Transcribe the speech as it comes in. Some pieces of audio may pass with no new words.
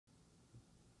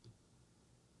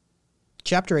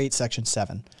Chapter 8, Section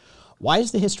 7. Why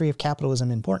is the history of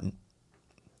capitalism important?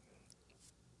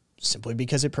 Simply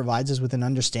because it provides us with an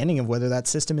understanding of whether that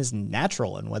system is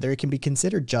natural and whether it can be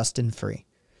considered just and free.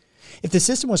 If the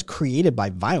system was created by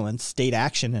violence, state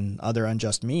action, and other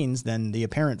unjust means, then the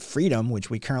apparent freedom which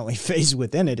we currently face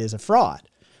within it is a fraud.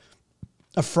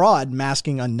 A fraud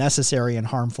masking unnecessary and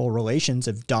harmful relations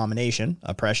of domination,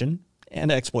 oppression, and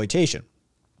exploitation.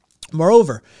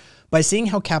 Moreover, by seeing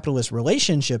how capitalist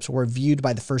relationships were viewed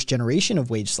by the first generation of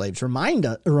wage slaves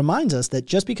reminds us that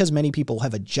just because many people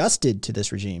have adjusted to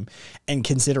this regime and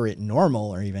consider it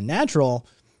normal or even natural,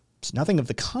 it's nothing of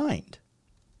the kind.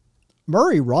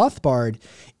 Murray Rothbard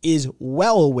is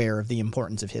well aware of the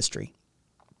importance of history.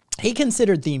 He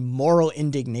considered the moral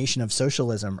indignation of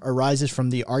socialism arises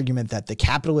from the argument that the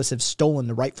capitalists have stolen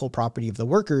the rightful property of the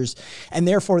workers, and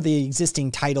therefore the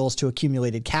existing titles to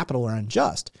accumulated capital are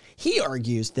unjust. He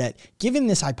argues that, given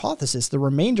this hypothesis, the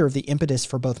remainder of the impetus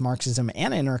for both Marxism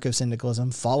and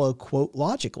anarcho-syndicalism follow, quote,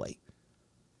 logically.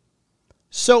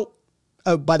 So,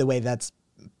 oh, by the way, that's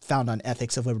found on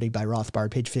Ethics of Liberty by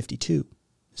Rothbard, page 52,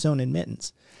 Zone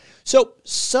Admittance. So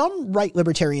some right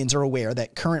libertarians are aware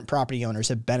that current property owners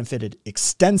have benefited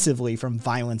extensively from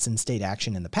violence and state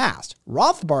action in the past.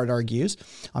 Rothbard argues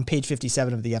on page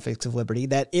 57 of the Ethics of Liberty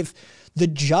that if the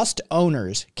just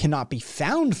owners cannot be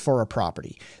found for a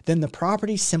property, then the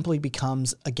property simply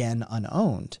becomes again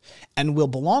unowned and will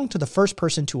belong to the first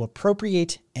person to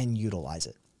appropriate and utilize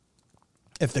it.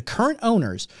 If the current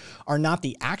owners are not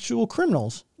the actual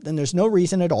criminals, then there's no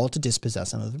reason at all to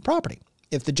dispossess them of the property.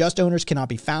 If the just owners cannot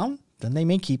be found, then they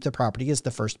may keep the property as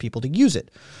the first people to use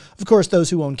it. Of course, those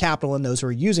who own capital and those who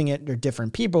are using it are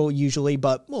different people usually,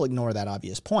 but we'll ignore that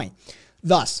obvious point.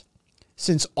 Thus,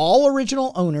 since all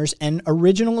original owners and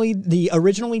the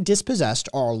originally dispossessed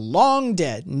are long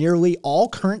dead, nearly all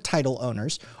current title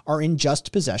owners are in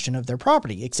just possession of their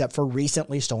property, except for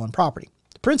recently stolen property.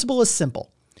 The principle is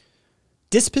simple.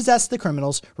 Dispossess the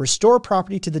criminals, restore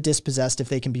property to the dispossessed if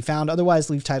they can be found, otherwise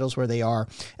leave titles where they are.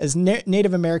 As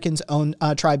Native Americans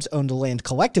tribes owned the land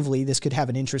collectively, this could have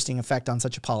an interesting effect on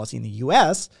such a policy in the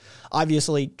U.S.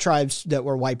 Obviously, tribes that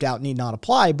were wiped out need not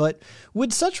apply, but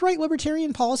would such right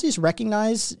libertarian policies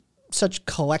recognize such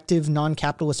collective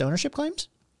non-capitalist ownership claims?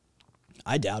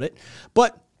 I doubt it,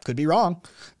 but could be wrong.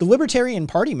 The Libertarian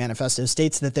Party manifesto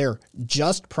states that their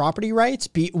just property rights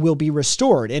will be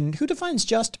restored. And who defines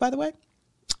just, by the way?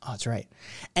 Oh, that's right.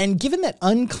 And given that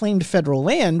unclaimed federal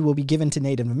land will be given to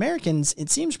Native Americans,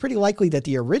 it seems pretty likely that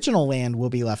the original land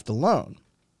will be left alone.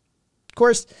 Of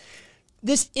course,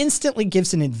 this instantly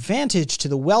gives an advantage to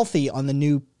the wealthy on the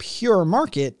new pure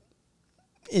market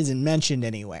isn't mentioned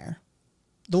anywhere.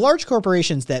 The large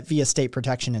corporations that, via state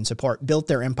protection and support, built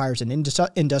their empires and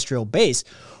industrial base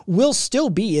will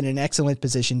still be in an excellent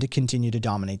position to continue to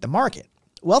dominate the market.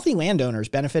 Wealthy landowners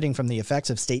benefiting from the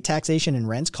effects of state taxation and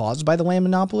rents caused by the land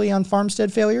monopoly on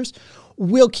farmstead failures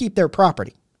will keep their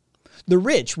property. The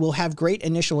rich will have great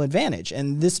initial advantage,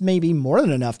 and this may be more than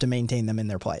enough to maintain them in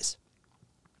their place.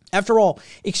 After all,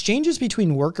 exchanges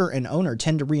between worker and owner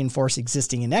tend to reinforce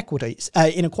existing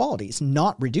inequalities,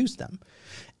 not reduce them.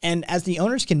 And as the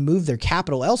owners can move their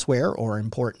capital elsewhere or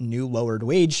import new lowered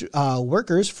wage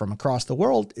workers from across the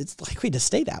world, it's likely to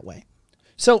stay that way.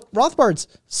 So Rothbard's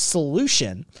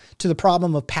solution to the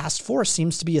problem of past force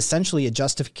seems to be essentially a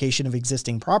justification of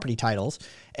existing property titles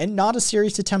and not a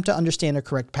serious attempt to understand or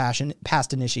correct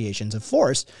past initiations of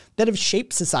force that have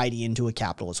shaped society into a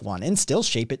capitalist one and still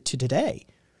shape it to today.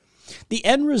 The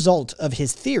end result of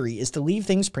his theory is to leave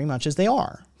things pretty much as they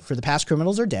are, for the past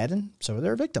criminals are dead and so are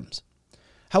their victims.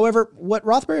 However, what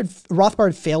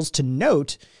Rothbard fails to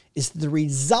note is the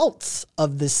results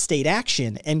of this state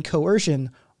action and coercion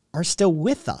are still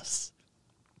with us.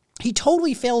 He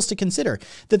totally fails to consider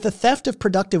that the theft of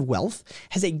productive wealth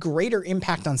has a greater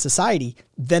impact on society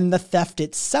than the theft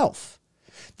itself.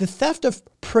 The theft of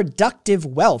productive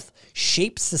wealth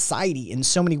shapes society in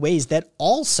so many ways that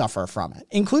all suffer from it,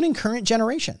 including current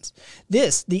generations.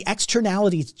 The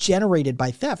externalities generated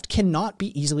by theft, cannot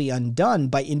be easily undone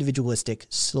by individualistic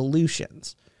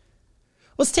solutions.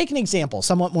 Let's take an example,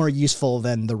 somewhat more useful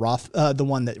than the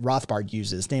one that Rothbard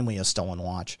uses, namely a stolen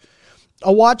watch.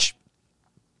 A watch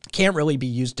can't really be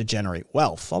used to generate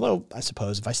wealth, although I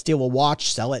suppose if I steal a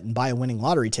watch, sell it, and buy a winning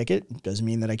lottery ticket, it doesn't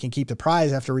mean that I can keep the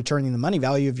prize after returning the money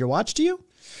value of your watch to you.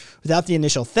 Without the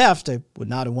initial theft, I would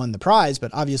not have won the prize,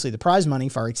 but obviously the prize money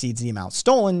far exceeds the amount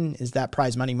stolen. Is that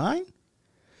prize money mine?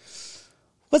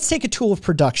 Let's take a tool of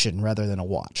production rather than a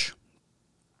watch.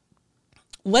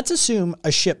 Let's assume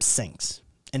a ship sinks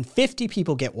and 50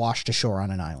 people get washed ashore on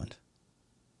an island.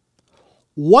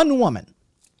 One woman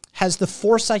has the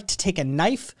foresight to take a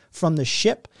knife from the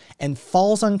ship and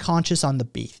falls unconscious on the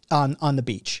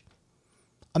beach.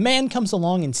 A man comes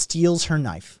along and steals her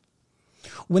knife.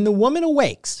 When the woman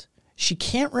awakes, she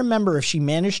can't remember if she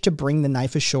managed to bring the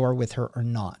knife ashore with her or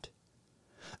not.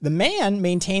 The man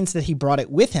maintains that he brought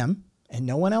it with him and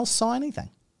no one else saw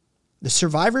anything. The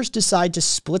survivors decide to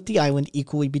split the island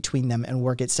equally between them and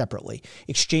work it separately,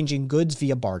 exchanging goods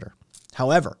via barter.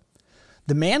 However,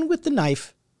 the man with the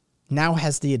knife now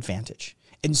has the advantage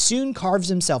and soon carves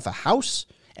himself a house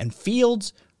and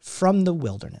fields from the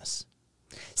wilderness.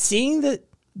 Seeing that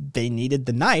they needed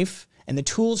the knife and the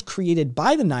tools created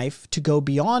by the knife to go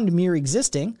beyond mere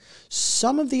existing,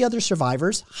 some of the other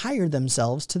survivors hired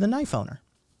themselves to the knife owner.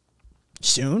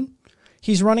 Soon,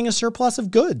 he's running a surplus of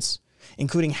goods,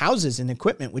 including houses and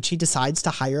equipment, which he decides to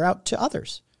hire out to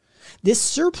others. This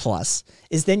surplus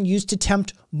is then used to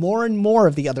tempt more and more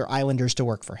of the other islanders to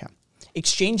work for him,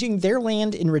 exchanging their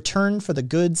land in return for the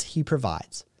goods he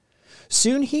provides.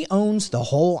 Soon he owns the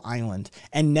whole island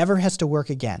and never has to work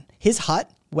again. His hut,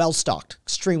 well-stocked,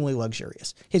 extremely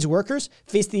luxurious. His workers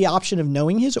face the option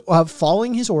of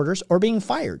following his orders or being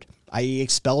fired, i.e.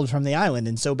 expelled from the island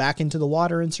and so back into the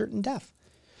water in certain death.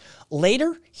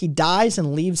 Later, he dies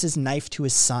and leaves his knife to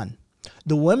his son.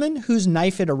 The woman whose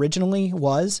knife it originally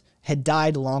was had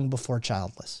died long before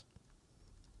childless.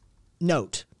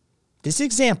 Note, this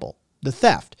example, the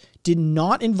theft, did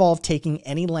not involve taking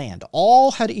any land.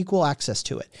 All had equal access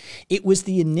to it. It was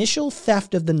the initial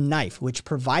theft of the knife which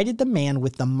provided the man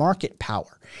with the market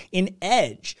power, an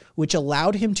edge which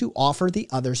allowed him to offer the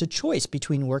others a choice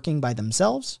between working by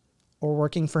themselves or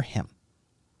working for him.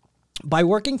 By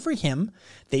working for him,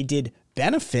 they did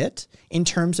benefit in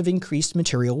terms of increased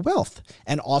material wealth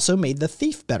and also made the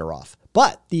thief better off.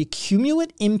 But the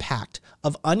accumulative impact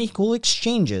of unequal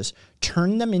exchanges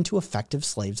turned them into effective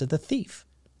slaves of the thief.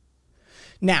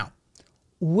 Now,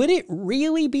 would it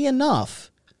really be enough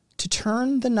to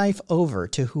turn the knife over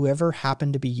to whoever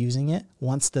happened to be using it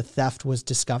once the theft was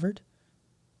discovered?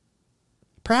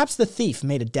 Perhaps the thief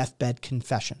made a deathbed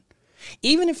confession.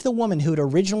 Even if the woman who had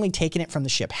originally taken it from the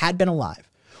ship had been alive,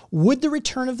 would the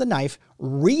return of the knife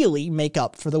really make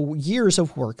up for the years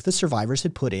of work the survivors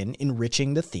had put in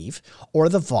enriching the thief, or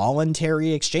the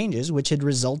voluntary exchanges which had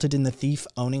resulted in the thief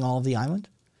owning all of the island?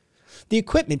 The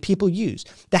equipment people use,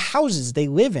 the houses they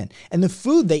live in, and the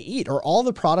food they eat are all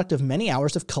the product of many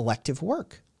hours of collective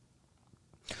work.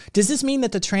 Does this mean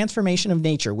that the transformation of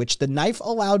nature, which the knife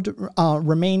allowed to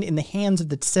remain in the hands of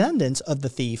the descendants of the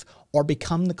thief, or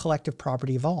become the collective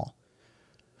property of all?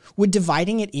 Would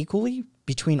dividing it equally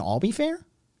between all be fair?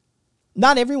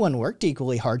 Not everyone worked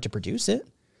equally hard to produce it.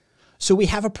 So we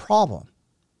have a problem.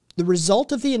 The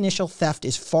result of the initial theft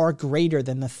is far greater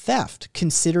than the theft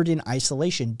considered in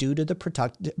isolation due to the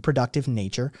productive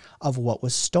nature of what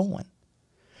was stolen.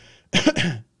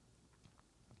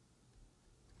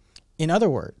 In other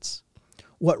words,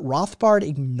 what Rothbard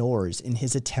ignores in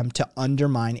his attempt to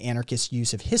undermine anarchist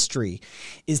use of history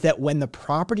is that when the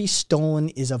property stolen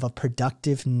is of a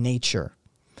productive nature,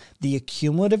 the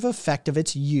accumulative effect of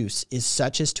its use is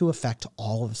such as to affect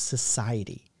all of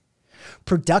society.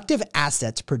 Productive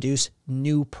assets produce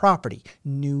new property,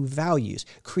 new values,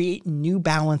 create new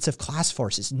balance of class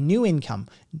forces, new income,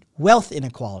 wealth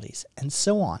inequalities, and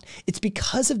so on. It's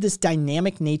because of this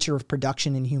dynamic nature of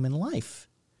production in human life.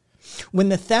 When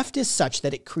the theft is such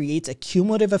that it creates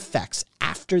accumulative effects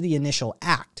after the initial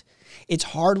act, it's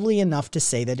hardly enough to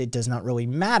say that it does not really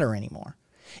matter anymore.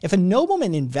 If a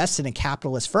nobleman invests in a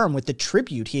capitalist firm with the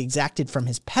tribute he exacted from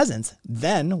his peasants,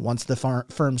 then, once the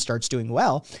firm starts doing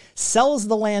well, sells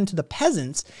the land to the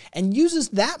peasants and uses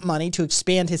that money to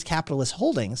expand his capitalist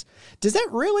holdings, does that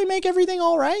really make everything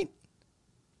all right?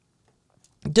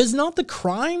 Does not the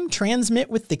crime transmit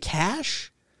with the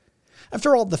cash?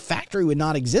 After all, the factory would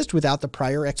not exist without the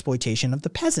prior exploitation of the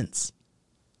peasants.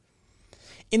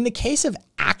 In the case of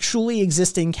actually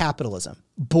existing capitalism,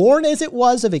 born as it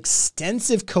was of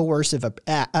extensive coercive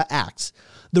acts,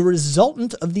 the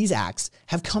resultant of these acts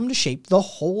have come to shape the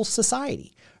whole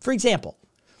society. For example,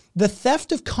 the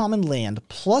theft of common land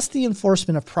plus the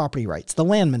enforcement of property rights, the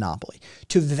land monopoly,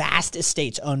 to vast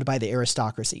estates owned by the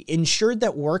aristocracy ensured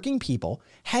that working people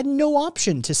had no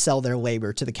option to sell their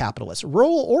labor to the capitalists,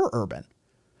 rural or urban.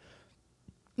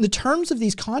 The terms of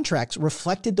these contracts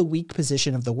reflected the weak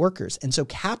position of the workers, and so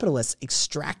capitalists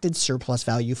extracted surplus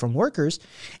value from workers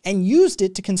and used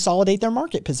it to consolidate their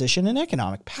market position and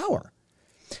economic power.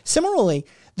 Similarly,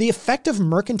 the effect of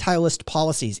mercantilist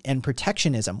policies and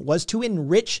protectionism was to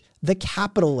enrich the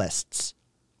capitalists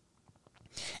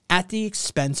at the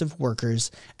expense of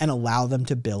workers and allow them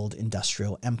to build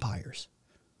industrial empires.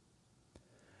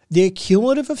 The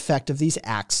cumulative effect of these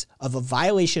acts of a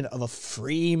violation of a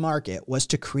free market was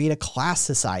to create a class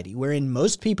society wherein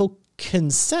most people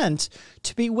consent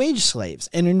to be wage slaves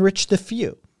and enrich the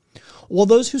few, while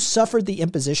those who suffered the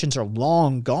impositions are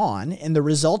long gone and the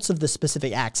results of the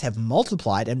specific acts have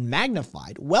multiplied and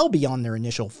magnified well beyond their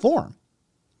initial form.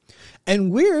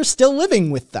 And we're still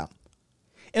living with them.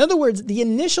 In other words, the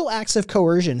initial acts of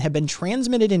coercion have been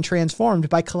transmitted and transformed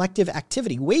by collective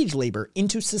activity, wage labor,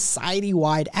 into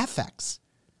society-wide effects.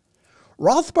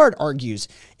 Rothbard argues,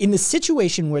 in the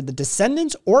situation where the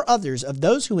descendants or others of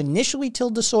those who initially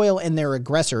tilled the soil and their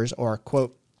aggressors, or,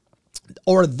 quote,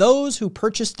 or those who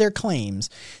purchased their claims,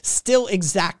 still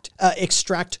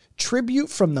extract tribute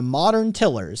from the modern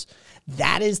tillers,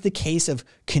 that is the case of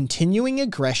continuing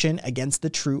aggression against the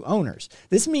true owners.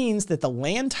 This means that the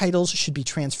land titles should be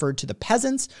transferred to the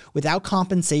peasants without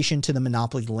compensation to the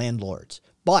monopoly landlords.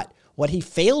 But what he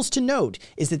fails to note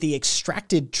is that the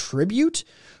extracted tribute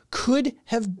could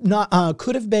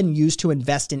have been used to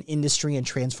invest in industry and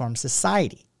transform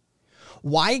society.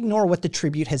 Why ignore what the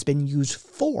tribute has been used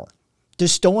for?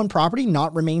 Does stolen property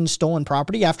not remain stolen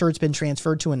property after it's been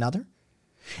transferred to another?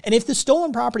 And if the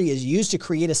stolen property is used to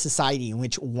create a society in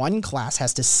which one class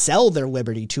has to sell their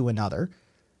liberty to another,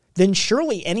 then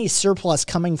surely any surplus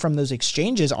coming from those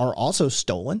exchanges are also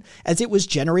stolen, as it was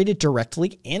generated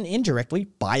directly and indirectly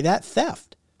by that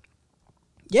theft.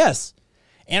 Yes,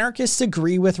 anarchists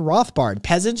agree with Rothbard.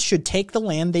 Peasants should take the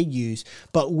land they use,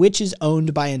 but which is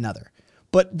owned by another.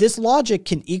 But this logic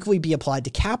can equally be applied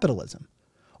to capitalism.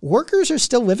 Workers are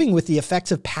still living with the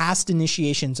effects of past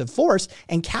initiations of force,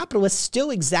 and capitalists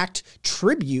still exact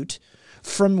tribute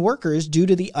from workers due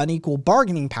to the unequal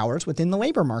bargaining powers within the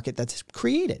labor market that's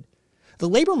created. The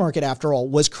labor market, after all,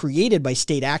 was created by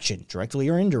state action, directly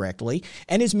or indirectly,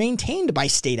 and is maintained by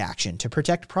state action to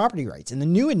protect property rights and the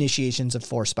new initiations of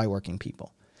force by working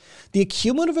people. The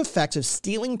cumulative effects of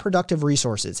stealing productive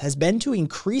resources has been to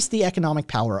increase the economic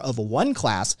power of one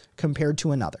class compared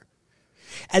to another.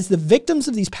 As the victims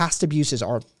of these past abuses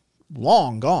are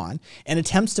long gone and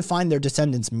attempts to find their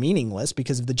descendants meaningless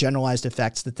because of the generalized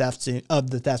effects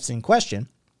of the thefts in question,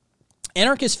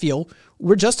 anarchists feel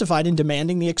we're justified in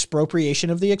demanding the expropriation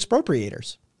of the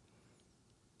expropriators.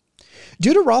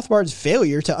 Due to Rothbard's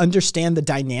failure to understand the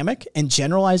dynamic and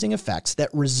generalizing effects that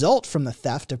result from the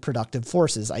theft of productive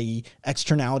forces, i.e.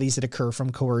 externalities that occur from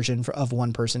coercion of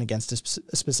one person against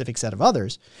a specific set of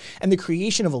others, and the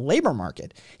creation of a labor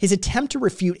market, his attempt to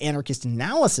refute anarchist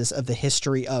analysis of the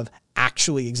history of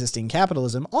actually existing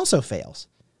capitalism also fails.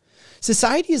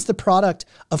 Society is the product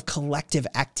of collective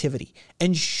activity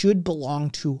and should belong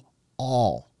to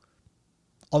all.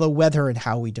 Although whether and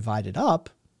how we divide it up,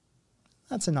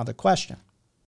 that's another question.